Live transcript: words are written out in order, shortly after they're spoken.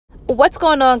What's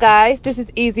going on, guys? This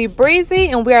is Easy Breezy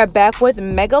and we are back with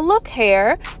Mega Look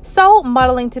Hair. So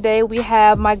modeling today we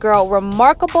have my girl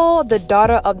Remarkable, the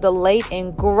daughter of the late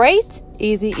and great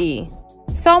Easy E.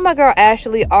 So my girl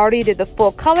Ashley already did the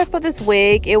full color for this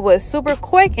wig. It was super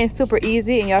quick and super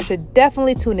easy and y'all should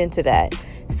definitely tune into that.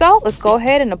 So let's go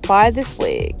ahead and apply this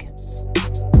wig.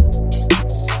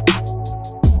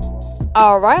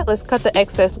 Alright, let's cut the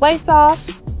excess lace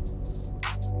off.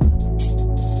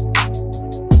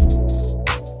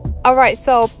 Alright,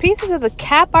 so pieces of the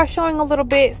cap are showing a little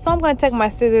bit, so I'm going to take my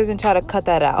scissors and try to cut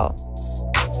that out.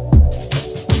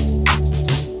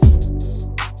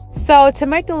 So to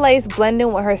make the lace blend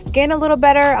in with her skin a little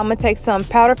better, I'm going to take some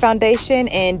powder foundation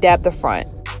and dab the front.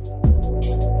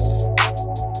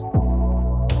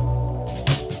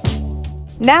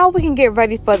 Now we can get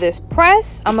ready for this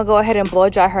press. I'm going to go ahead and blow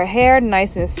dry her hair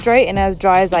nice and straight and as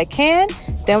dry as I can.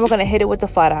 Then we're going to hit it with the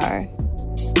flat iron.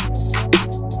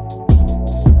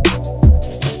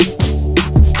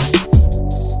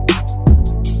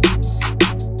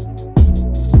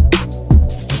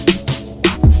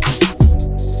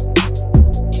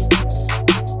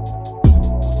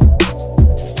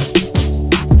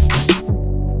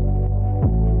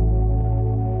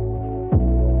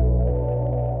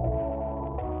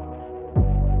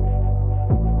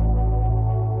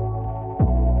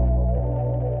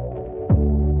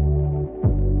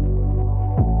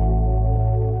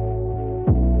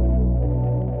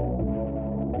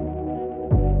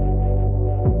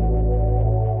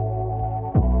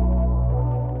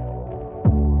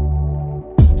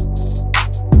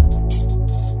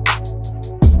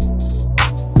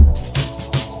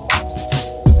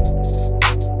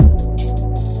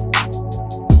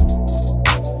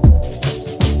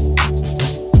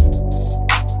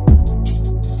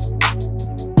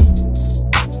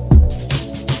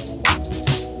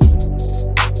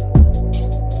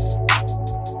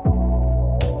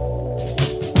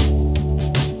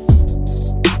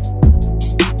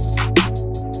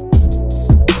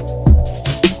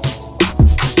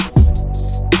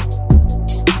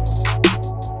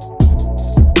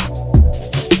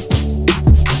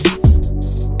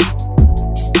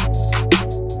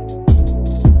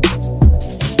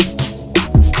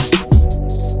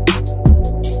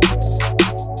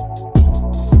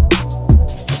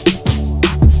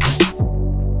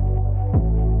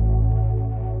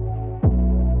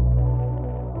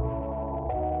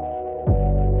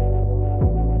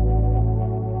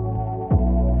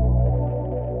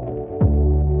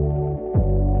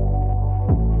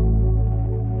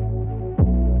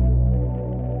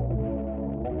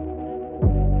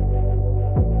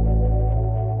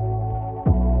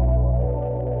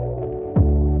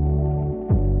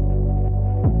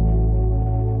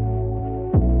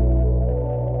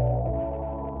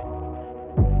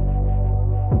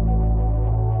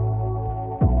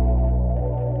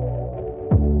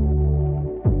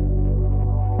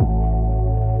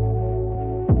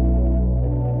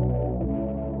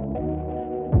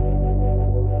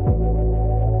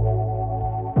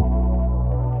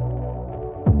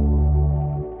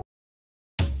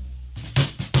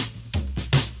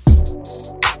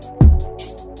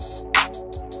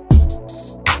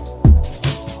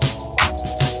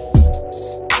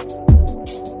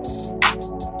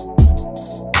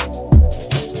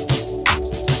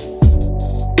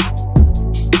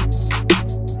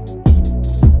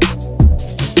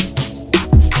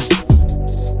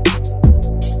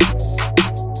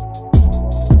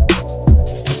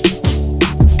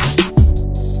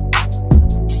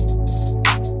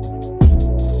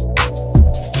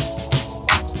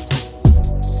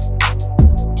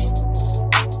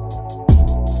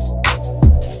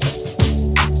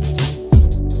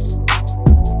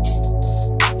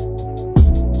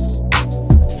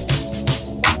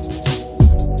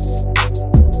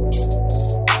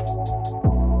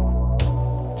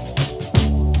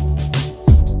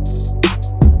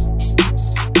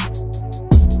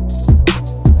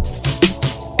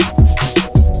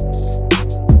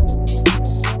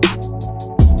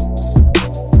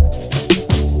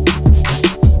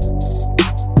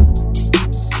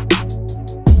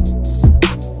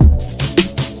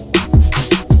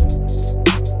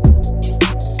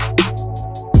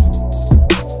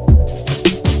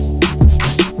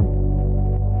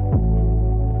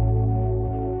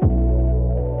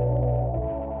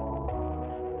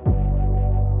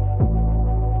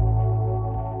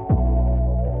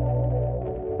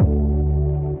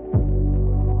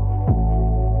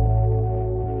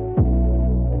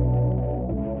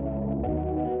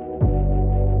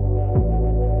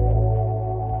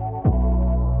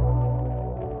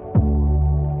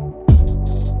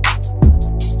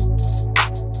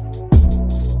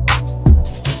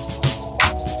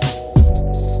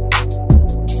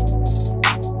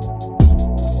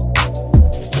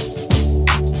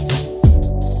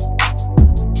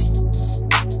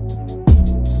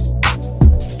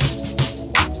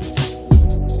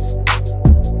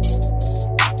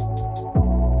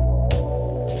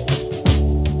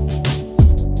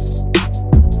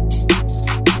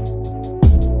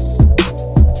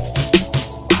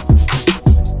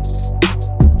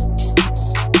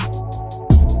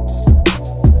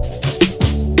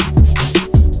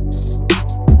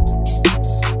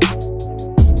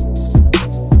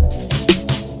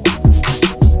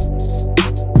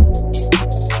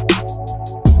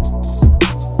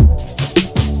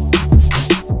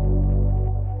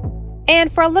 And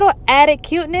for a little added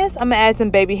cuteness, I'm gonna add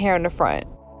some baby hair in the front.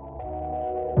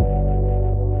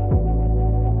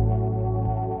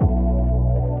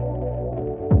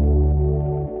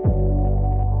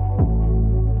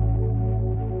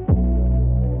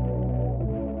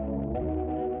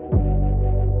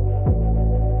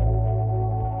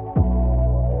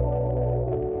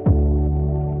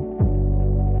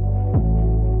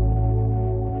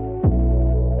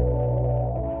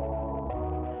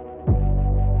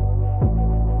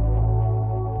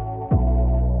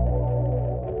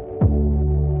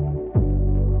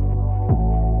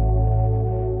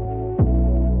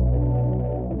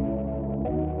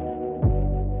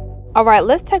 All right,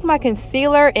 let's take my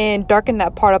concealer and darken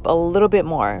that part up a little bit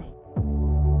more.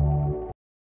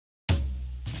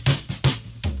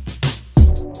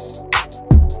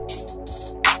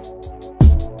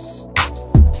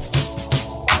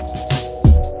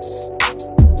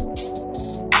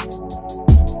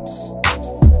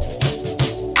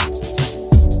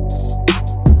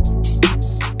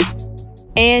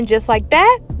 And just like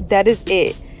that, that is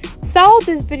it. So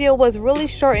this video was really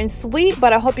short and sweet,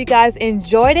 but I hope you guys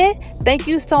enjoyed it. Thank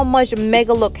you so much,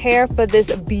 Mega Look Hair, for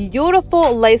this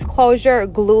beautiful lace closure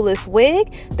glueless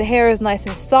wig. The hair is nice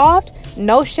and soft,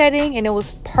 no shedding, and it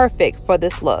was perfect for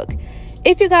this look.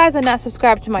 If you guys are not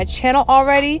subscribed to my channel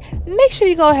already, make sure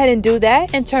you go ahead and do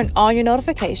that and turn on your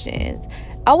notifications.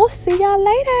 I will see y'all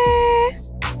later.